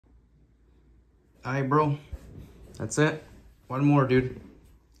All right, bro. That's it. One more, dude.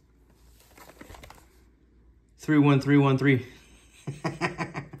 31313.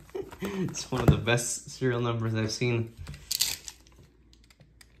 It's one of the best serial numbers I've seen.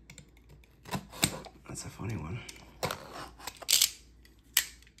 That's a funny one.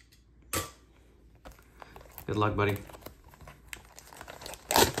 Good luck, buddy.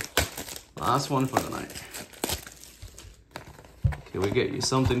 Last one for the night. Okay, we get you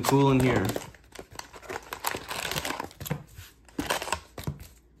something cool in here.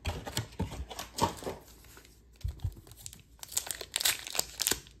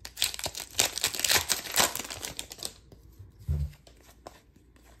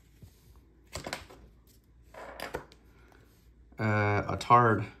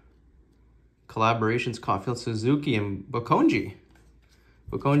 Atard collaborations, Caulfield Suzuki and Bokonji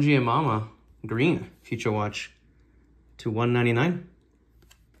and Mama green Future Watch to $199.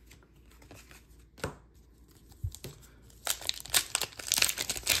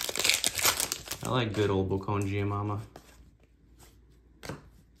 I like good old Bokonji and Mama.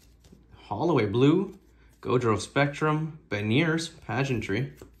 Holloway blue, Godreau Spectrum, Beniers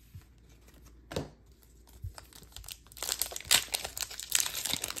pageantry.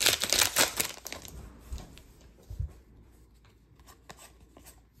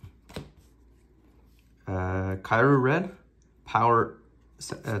 Cairo Red, Power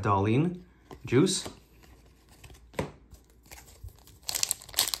Darlene, Juice.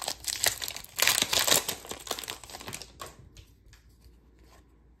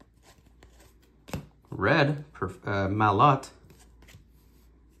 Red, Malot,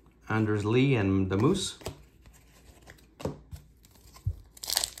 Anders Lee and the Moose.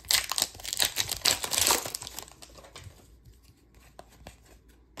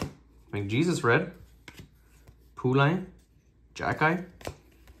 McJesus Red, Poulain, Jackeye.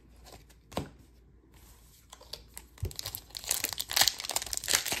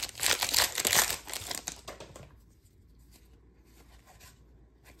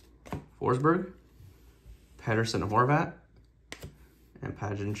 Forsberg, Pedersen Horvat, and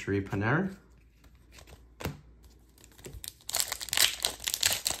Pageantry Panarin.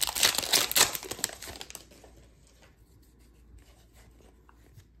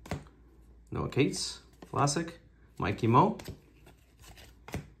 Noah Cates, Classic, Mikey Mo.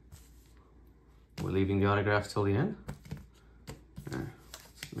 We're leaving the autographs till the end. Let's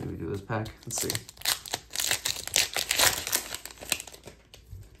maybe do this pack. Let's see.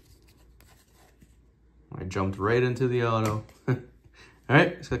 I jumped right into the auto. All right,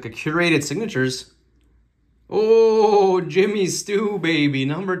 it's like a curated signatures. Oh, Jimmy Stu, baby,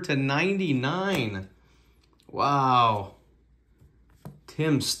 number /99. Wow.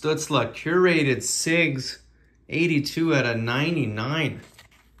 Tim Stützle, curated SIGs, 82 out of 99.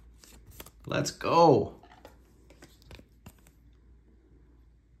 Let's go.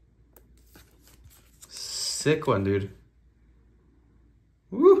 Sick one, dude.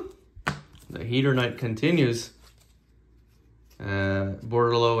 Woo! The heater night continues.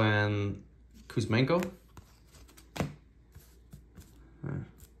 Bordeleau and Kuzmenko.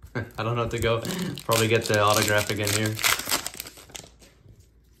 I don't know how to go. Probably get the autograph again here.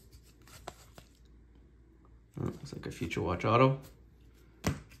 Looks like a Future Watch auto.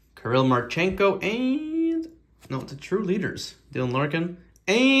 Kirill Marchenko and... no, it's a True Leaders. Dylan Larkin.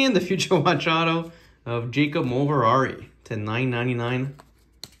 And the Future Watch auto of Jacob Moverari to $9.99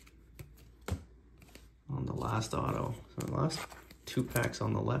 on the last auto. So the last two packs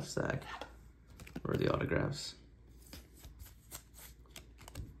on the left stack were the autographs.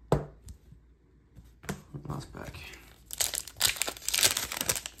 Last pack.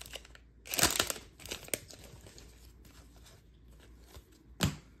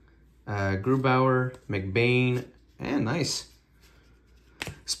 Grubauer, McBain, and nice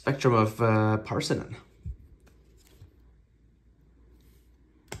spectrum of Parsonen.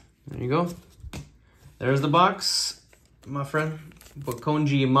 There you go. There's the box, my friend.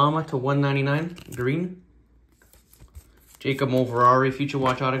 Bokonji Mama to $199, green. Jacob Moverari, Future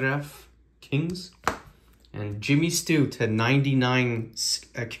Watch autograph, Kings. And Jimmy Stu to 99,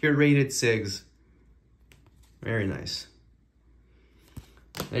 curated SIGs. Very nice.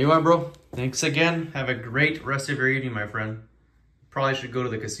 There you are, bro. Thanks again. Have a great rest of your evening, my friend. Probably should go to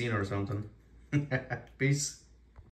the casino or something. Peace.